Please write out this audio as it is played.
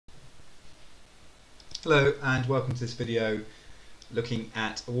Hello and welcome to this video looking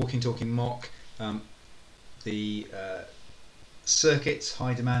at a walking talking mock, the circuits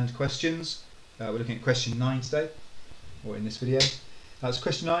high demand questions. We're looking at question 9 today, or in this video. It's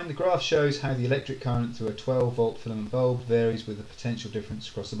question 9. The graph shows how the electric current through a 12 volt filament bulb varies with the potential difference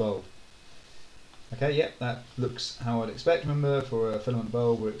across the bulb. Okay, yep, that looks how I'd expect. Remember, for a filament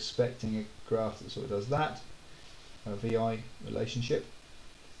bulb we're expecting a graph that sort of does that, a VI relationship.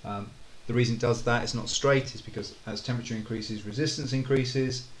 The reason it does that, it's not straight, is because as temperature increases, resistance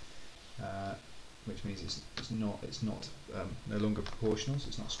increases, which means it's not no longer proportional, so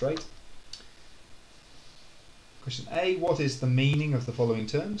it's not straight. Question A: what is the meaning of the following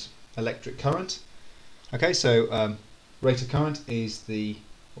terms? Electric current. Okay, so rate of current is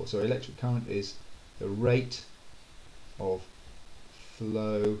electric current is the rate of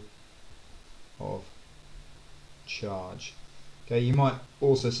flow of charge. Okay, you might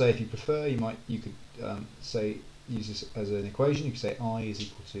also say, if you prefer, you could use this as an equation. You could say I is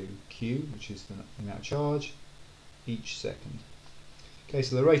equal to Q, which is the amount of charge each second. Okay,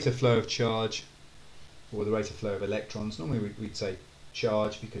 so the rate of flow of charge, or the rate of flow of electrons. Normally we'd say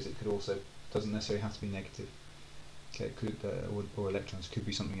charge, because it could also doesn't necessarily have to be negative. Okay, it could or electrons could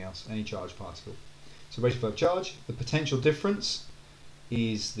be something else, any charged particle. So rate of flow of charge. The potential difference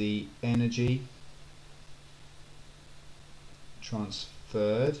is the energy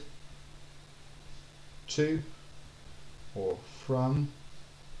transferred to or from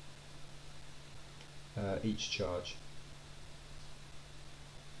each charge.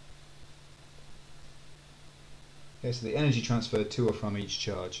 Okay, so the energy transferred to or from each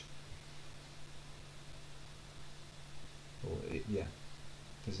charge. Yeah,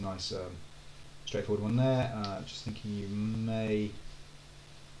 there's a nice straightforward one there. Just thinking you may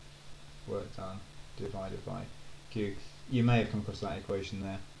work done divided by Q. You may have come across that equation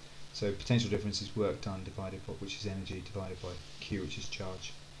there. So potential difference is work done divided by, which is energy, divided by Q, which is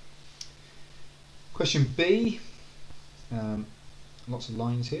charge. Question B. Lots of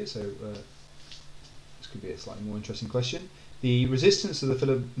lines here, so this could be a slightly more interesting question. The resistance of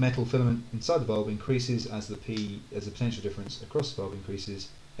the metal filament inside the bulb increases as the potential difference across the bulb increases.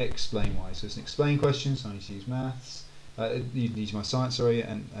 Explain why. So it's an explain question, so I need to use maths. You need to use my science, sorry,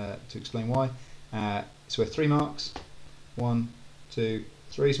 and to explain why. So we have 3 marks. 1, 2,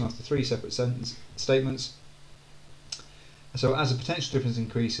 3. So after 3 separate statements. So as the potential difference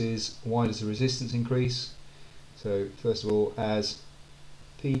increases, why does the resistance increase? So first of all, as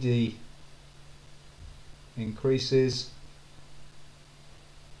PD increases,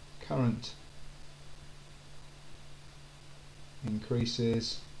 current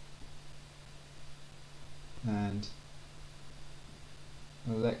increases, and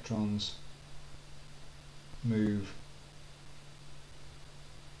electrons move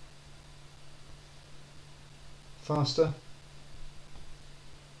faster.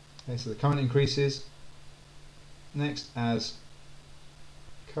 Okay, so the current increases. Next, as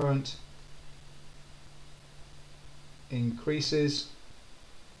current increases,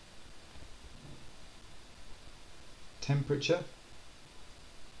 temperature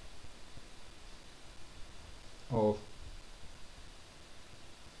of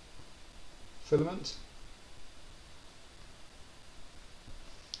filament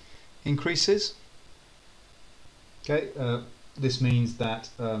increases. Okay, this means that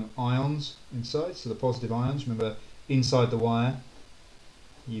ions inside, so the positive ions, remember inside the wire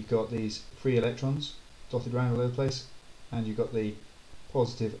you've got these free electrons dotted around all over the place, and you've got the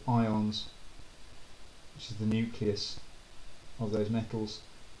positive ions, which is the nucleus of those metals.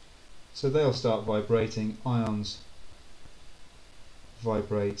 So they'll start vibrating. Ions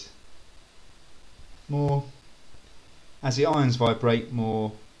vibrate more. As the ions vibrate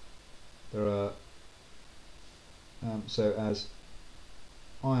more, there are so as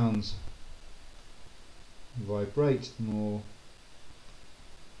ions vibrate more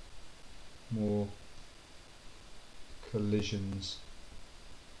collisions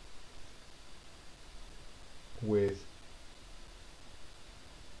with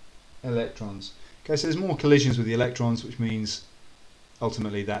electrons. Okay, so there's more collisions with the electrons, which means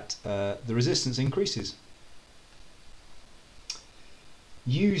ultimately that the resistance increases.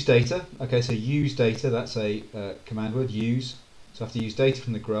 Use data. Okay, so use data, that's a command word, use. So I have to use data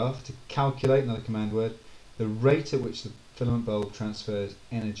from the graph to calculate, another command word, the rate at which the filament bulb transfers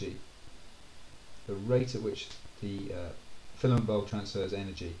energy. The rate at which the filament bulb transfers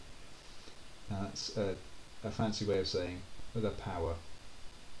energy. Now that's a fancy way of saying the power.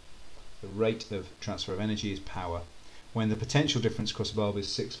 The rate of transfer of energy is power, when the potential difference across the bulb is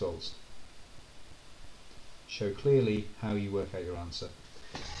 6 volts. Show clearly how you work out your answer.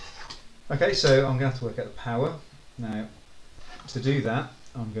 Okay, so I'm going to have to work out the power. Now, to do that,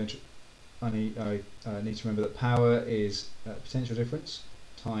 I need to remember that power is potential difference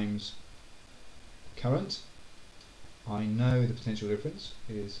times current. I know the potential difference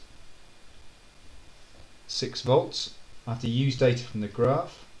is 6 volts. I have to use data from the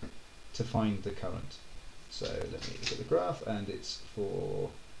graph to find the current. So let me look at the graph, and it's for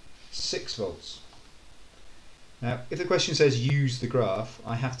 6 volts. Now, if the question says use the graph,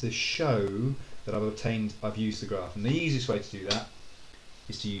 I have to show that I've used the graph, and the easiest way to do that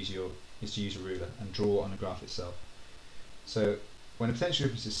is to use a ruler and draw on the graph itself. So when the potential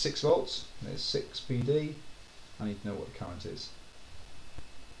difference is 6 volts, there's 6 PD. I need to know what the current is.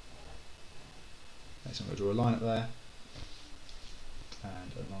 Okay, so I'm going to draw a line up there,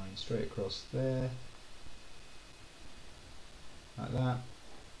 and a line straight across there, like that.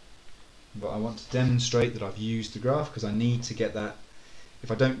 But I want to demonstrate that I've used the graph, because I need to get that.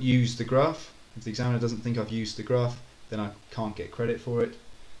 If I don't use the graph, if the examiner doesn't think I've used the graph, then I can't get credit for it.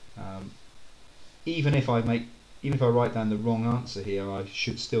 Even if I write down the wrong answer here, I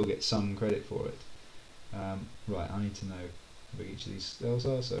should still get some credit for it. Right, I need to know how big each of these cells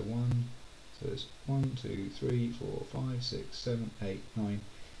are. So there's 1, 2, 3, 4, 5, 6, 7, 8, 9,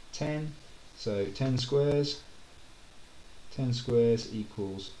 10. So 10 squares. 10 squares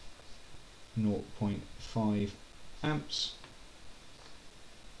equals 0.5 amps.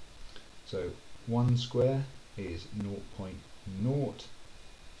 So 1 square is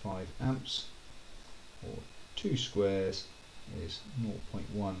 0.05 amps, or 2 squares is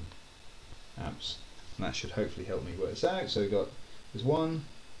 0.1 amps. And that should hopefully help me work this out. So there's 1,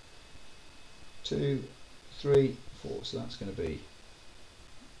 2, 3, 4. So that's going to be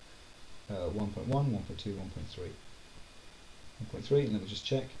 1.1, 1.2, 1.3. 1.3, and let me just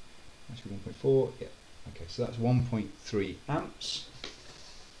check. Actually 1.4, yeah. Okay, so that's 1.3 amps.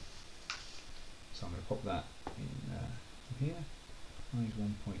 So I'm going to pop that in here. Minus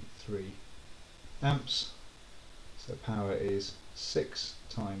 1.3 amps. So power is 6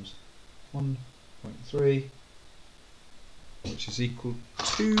 times 1.3, which is equal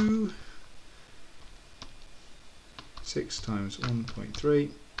to 6 times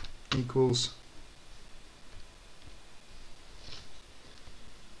 1.3 equals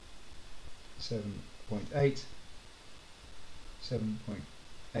 7.8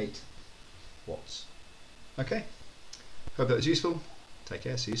 watts. Okay, hope that was useful. Take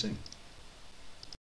care, see you soon.